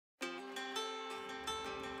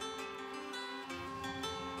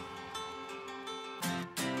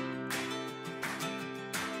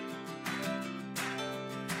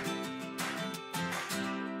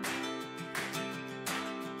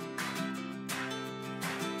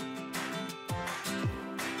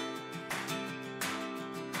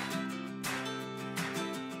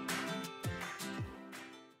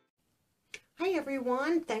Hi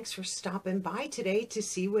everyone, thanks for stopping by today to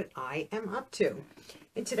see what I am up to.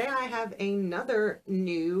 And today I have another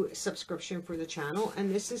new subscription for the channel,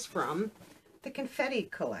 and this is from the Confetti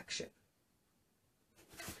Collection.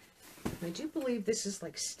 I do believe this is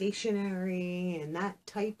like stationery and that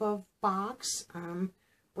type of box.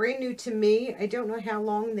 Brand new to me. I don't know how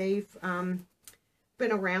long they've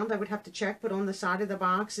been around. I would have to check, but on the side of the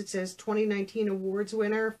box it says 2019 awards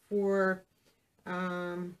winner for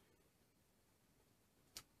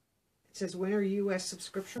it says winner US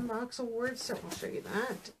subscription box awards, so I'll show you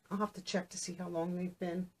that. I'll have to check to see how long they've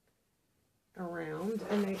been around.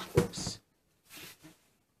 And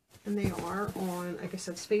they are on, I guess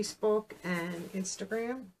that's Facebook and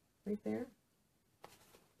Instagram right there.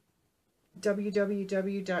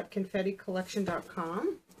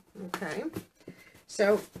 www.confetticollection.com. Okay.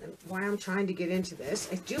 So why I'm trying to get into this,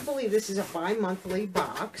 I do believe this is a bi-monthly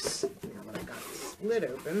box. Now that I got this lid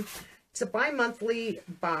open. It's a bi-monthly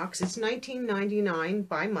box. It's $19.99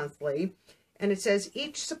 bi-monthly. And it says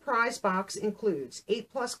each surprise box includes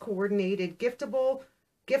 8+ coordinated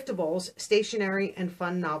giftables, stationery, and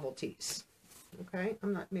fun novelties. Okay,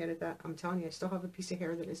 I'm not mad at that. I'm telling you, I still have a piece of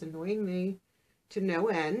hair that is annoying me to no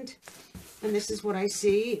end. And this is what I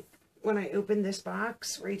see when I open this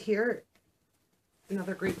box right here.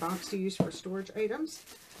 Another great box to use for storage items.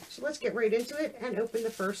 So let's get right into it and open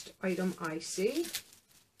the first item I see.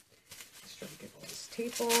 Let's try to get all this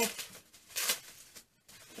tape off.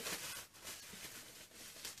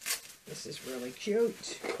 This is really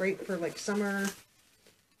cute. Great for like summer.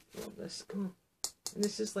 Love this. Oh. And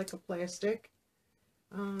this is like a plastic.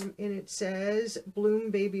 And it says Bloom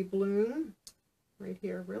Baby Bloom right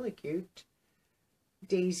here. Really cute.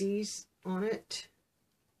 Daisies on it.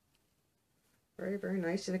 Very, very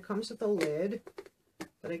nice. And it comes with a lid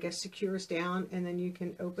that I guess secures down, and then you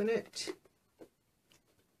can open it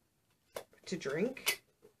to drink.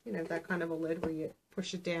 You know, that kind of a lid where you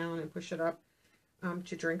push it down and push it up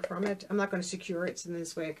to drink from it. I'm not going to secure it, so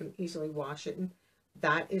this way I can easily wash it. And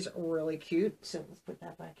that is really cute. So let's put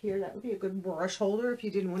that back here. That would be a good brush holder if you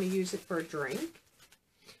didn't want to use it for a drink.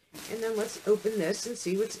 And then let's open this and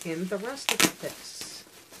see what's in the rest of this.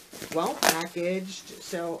 Well packaged,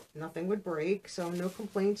 so nothing would break, so no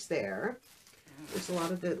complaints there. There's a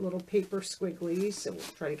lot of the little paper squigglies, so we'll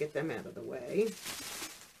try to get them out of the way.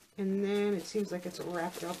 And then it seems like it's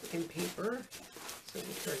wrapped up in paper, so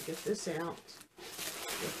we'll try to get this out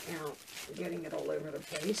without getting it all over the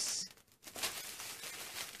place.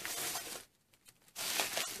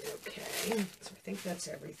 Okay, so I think that's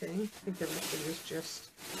everything. I think the rest of it is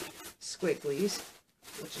just squigglies,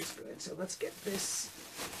 which is good. So let's get this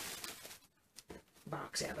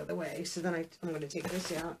box out of the way. So then I'm going to take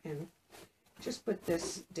this out and just put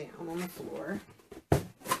this down on the floor.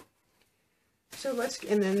 So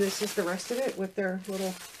and then this is the rest of it with their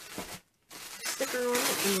little sticker on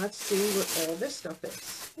it, and let's see what all this stuff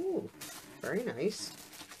is. Ooh, very nice.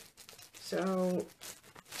 So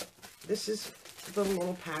this is the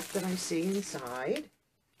little pack that I see inside.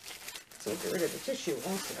 So I'll get rid of the tissue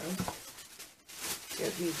also.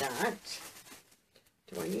 Don't need that.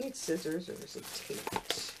 Do I need scissors, or is it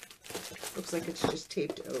taped? Looks like it's just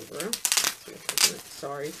taped over.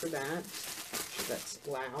 Sorry for that. I'm sure that's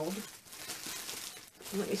loud.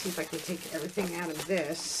 Let me see if I can take everything out of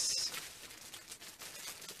this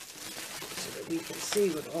so that we can see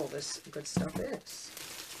what all this good stuff is.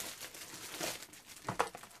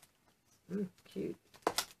 Cute.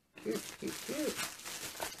 Cute, cute, cute.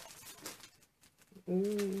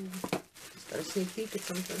 Ooh. Just got a sneak peek at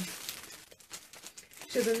something.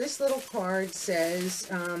 So then this little card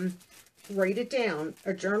says, write it down,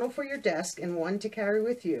 a journal for your desk and one to carry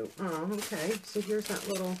with you. Oh, okay. So here's that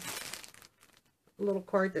little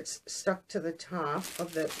card that's stuck to the top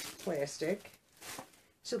of the plastic.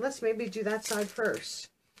 So let's maybe do that side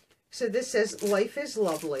first. So this says, life is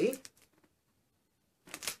lovely.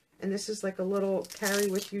 And this is like a little carry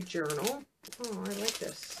with you journal. Oh, I like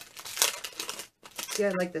this. See, I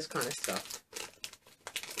like this kind of stuff.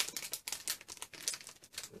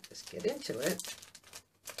 Let's get into it.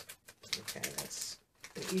 Okay, that's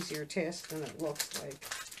an easier task than it looks like.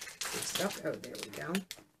 Good stuff. Oh, there we go.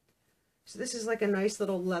 So this is like a nice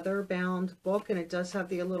little leather-bound book, and it does have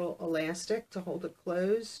the little elastic to hold it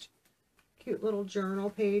closed. Cute little journal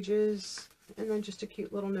pages, and then just a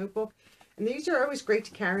cute little notebook. And these are always great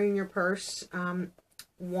to carry in your purse.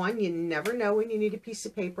 One, you never know when you need a piece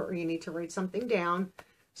of paper or you need to write something down.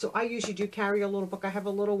 So I usually do carry a little book. I have a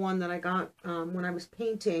little one that I got when I was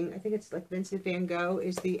painting. I think it's like Vincent van Gogh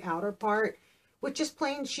is the outer part with just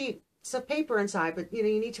plain sheets of paper inside. But, you know,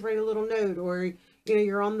 you need to write a little note, or, you know,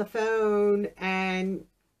 you're on the phone and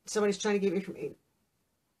somebody's trying to get me from,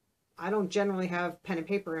 I don't generally have pen and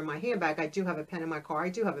paper in my handbag. I do have a pen in my car. I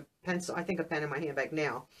do have a pencil, I think a pen in my handbag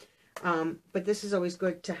now. But this is always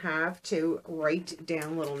good to have to write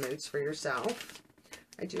down little notes for yourself.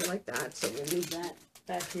 I do like that. So we'll leave that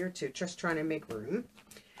back here too, just trying to make room.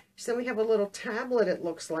 So then we have a little tablet, it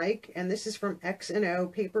looks like, and this is from X&O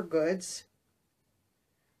Paper Goods.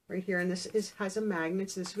 Right here, and this has a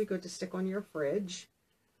magnet, so this would be good to stick on your fridge.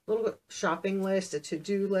 A little shopping list, a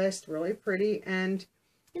to-do list, really pretty, and,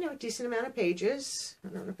 you know, a decent amount of pages. I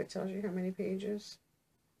don't know if it tells you how many pages.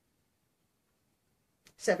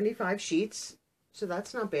 75 sheets, so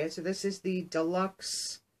that's not bad. So this is the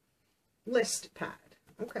deluxe list pad.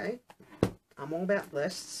 Okay, I'm all about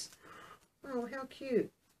lists. Oh, how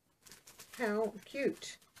cute. How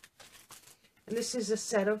cute. And this is a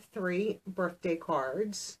set of 3 birthday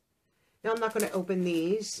cards. Now, I'm not going to open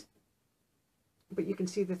these, but you can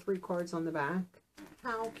see the 3 cards on the back.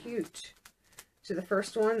 How cute. So the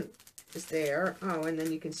first one is there. Oh, and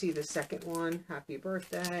then you can see the second one. Happy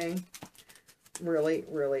birthday. Really,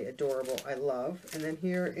 really adorable. I love. And then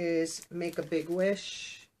here is Make a Big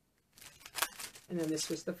Wish. And then this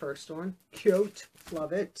was the first one. Cute.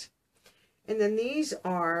 Love it. And then these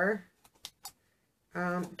are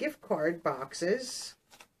gift card boxes.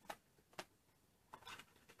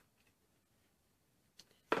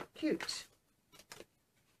 Cute.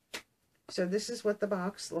 So this is what the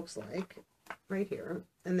box looks like right here.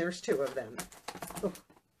 And there's 2 of them. Oh,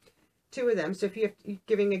 2 of them. So if you're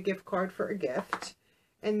giving a gift card for a gift,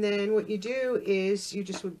 and then what you do is you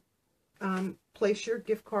just would place your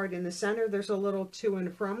gift card in the center. There's a little to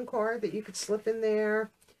and from card that you could slip in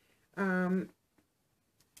there. I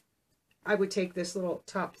would take this little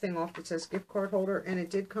top thing off that says gift card holder, and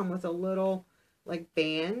it did come with a little like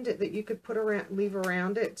band that you could put around, leave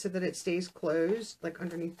around it so that it stays closed, like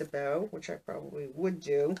underneath the bow, which I probably would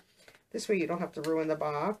do. This way you don't have to ruin the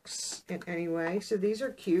box in any way. So these are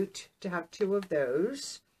cute to have 2 of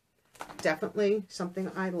those. Definitely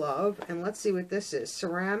something I love. And let's see what this is.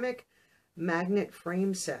 Ceramic magnet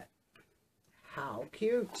frame set. How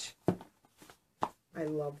cute. I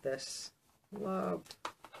love this. Love.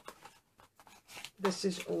 This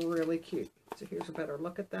is really cute. So here's a better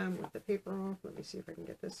look at them with the paper off. Let me see if I can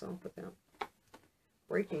get this off without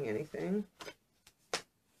breaking anything.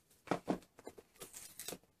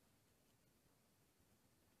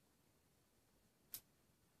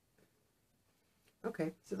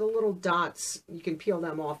 Okay, so the little dots, you can peel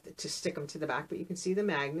them off to stick them to the back, but you can see the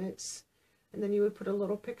magnets. And then you would put a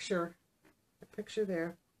little picture,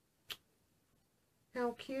 there.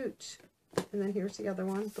 How cute. And then here's the other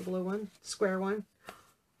one, the blue one, square one.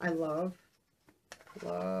 I love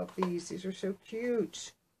these. These are so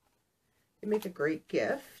cute. They make a great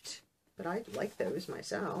gift, but I like those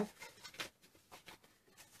myself.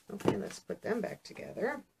 Okay, let's put them back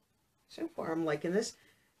together. So far, I'm liking this.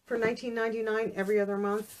 For $19.99 every other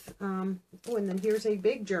month. Oh, and then here's a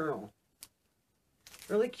big journal.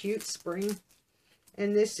 Really cute spring.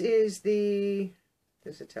 And this is the,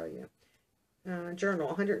 does it tell you? Journal,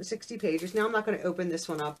 160 pages. Now I'm not going to open this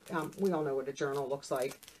one up. We all know what a journal looks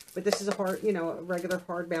like, but this is a hard, you know, a regular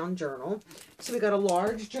hardbound journal. So we got a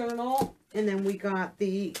large journal, and then we got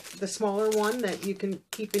the smaller one that you can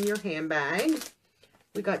keep in your handbag.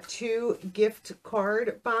 We got 2 gift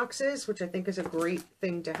card boxes, which I think is a great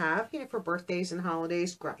thing to have, you know, for birthdays and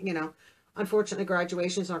holidays. You know, unfortunately,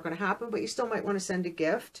 graduations aren't going to happen, but you still might want to send a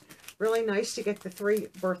gift. Really nice to get the 3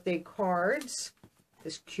 birthday cards.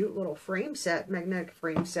 This cute little frame set, magnetic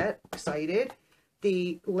frame set. Excited.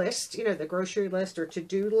 The list, you know, the grocery list or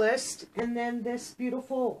to-do list. And then this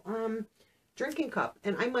beautiful drinking cup.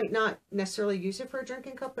 And I might not necessarily use it for a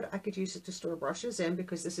drinking cup, but I could use it to store brushes in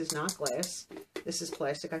because this is not glass. This is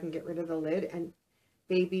plastic. I can get rid of the lid. And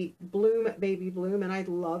baby bloom. And I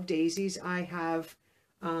love daisies. I have,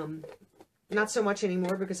 not so much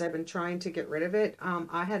anymore because I've been trying to get rid of it.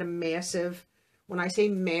 I had a massive, when I say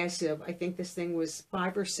massive, I think this thing was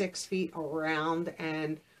 5 or 6 feet around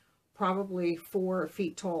and probably 4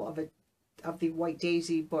 feet tall of the white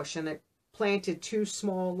daisy bush. And it planted 2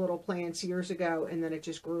 small little plants years ago, and then it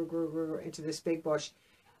just grew into this big bush.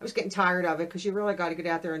 I was getting tired of it because you really got to get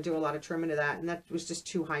out there and do a lot of trimming of that, and that was just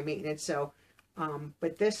too high maintenance. So,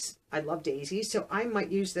 but this, I love daisies, so I might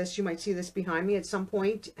use this. You might see this behind me at some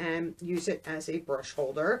point and use it as a brush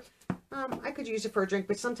holder. I could use it for a drink,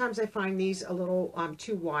 but sometimes I find these a little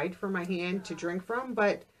too wide for my hand to drink from,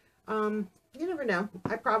 but you never know.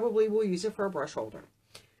 I probably will use it for a brush holder.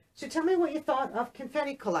 So tell me what you thought of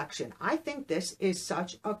Confetti Collection. I think this is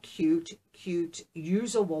such a cute,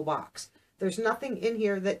 usable box. There's nothing in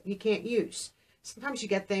here that you can't use. sometimes you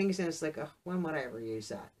get things and it's like, oh, when would I ever use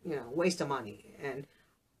that? You know, waste of money. And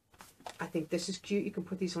I think this is cute. You can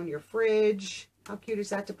put these on your fridge. How cute is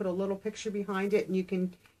that, to put a little picture behind it, and you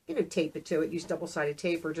can, you know, tape it to it. Use double-sided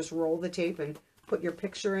tape or just roll the tape and put your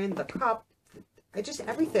picture in, the cup, just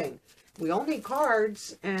everything. We all need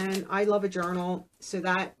cards, and I love a journal, so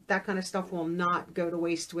that kind of stuff will not go to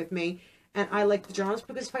waste with me. And I like the journals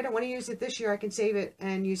because if I don't want to use it this year, I can save it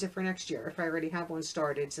and use it for next year if I already have one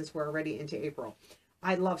started, since we're already into April.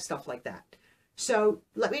 I love stuff like that. So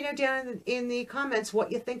let me know down in the comments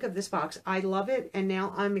what you think of this box. I love it, and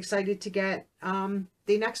now I'm excited to get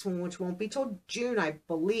the next one, which won't be till June, I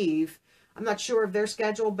believe. I'm not sure of their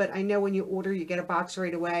schedule, but I know when you order, you get a box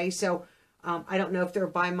right away. So I don't know if their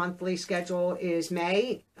bi-monthly schedule is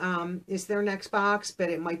May, is their next box, but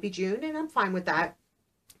it might be June, and I'm fine with that.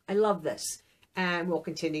 I love this, and we'll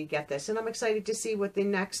continue to get this, and I'm excited to see what the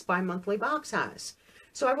next bi-monthly box has.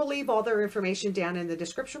 So I will leave all their information down in the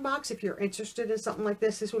description box. If you're interested in something like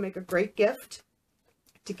this, this will make a great gift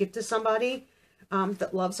to give to somebody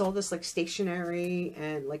that loves all this, like stationery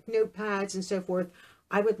and like notepads and so forth.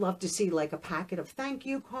 I would love to see like a packet of thank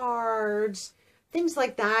you cards, things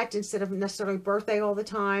like that, instead of necessarily birthday all the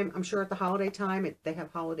time. I'm sure at the holiday time, they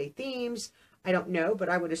have holiday themes. I don't know, but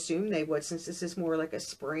I would assume they would, since this is more like a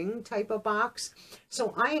spring type of box.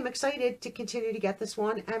 So I am excited to continue to get this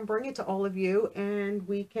one and bring it to all of you, and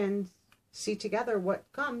we can see together what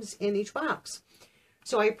comes in each box.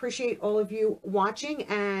 So I appreciate all of you watching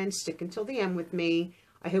and sticking till the end with me.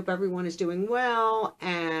 I hope everyone is doing well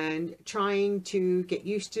and trying to get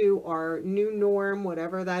used to our new norm,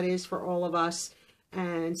 whatever that is for all of us,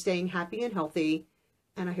 and staying happy and healthy.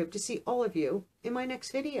 And I hope to see all of you in my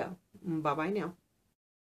next video. Bye-bye now.